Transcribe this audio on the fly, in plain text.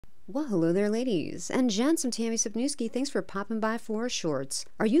Well, hello there, ladies and gents. I'm Tammy Sipniewski. Thanks for popping by for our shorts.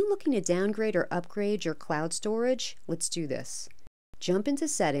 Are you looking to downgrade or upgrade your cloud storage? Let's do this. Jump into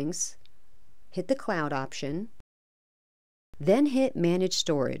Settings, hit the Cloud option, then hit Manage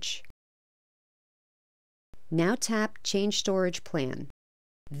Storage. Now tap Change Storage Plan.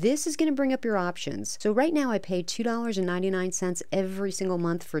 This is going to bring up your options. So right now I pay $2.99 every single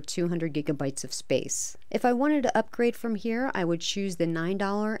month for 200 gigabytes of space. If I wanted to upgrade from here, I would choose the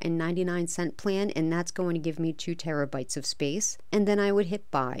 $9.99 plan, and that's going to give me 2 terabytes of space, and then I would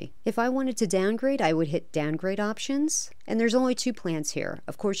hit Buy. If I wanted to downgrade, I would hit Downgrade Options, and there's only 2 plans here.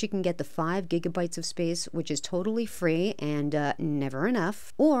 Of course, you can get the 5 gigabytes of space, which is totally free and never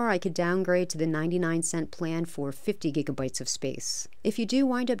enough, or I could downgrade to the 99-cent plan for 50 gigabytes of space. If you do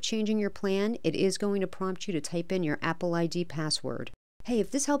wind up changing your plan, it is going to prompt you to type in your Apple ID password. Hey,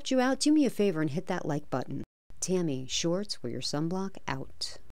 if this helped you out, do me a favor and hit that like button. Tammy, shorts, wear your sunblock out.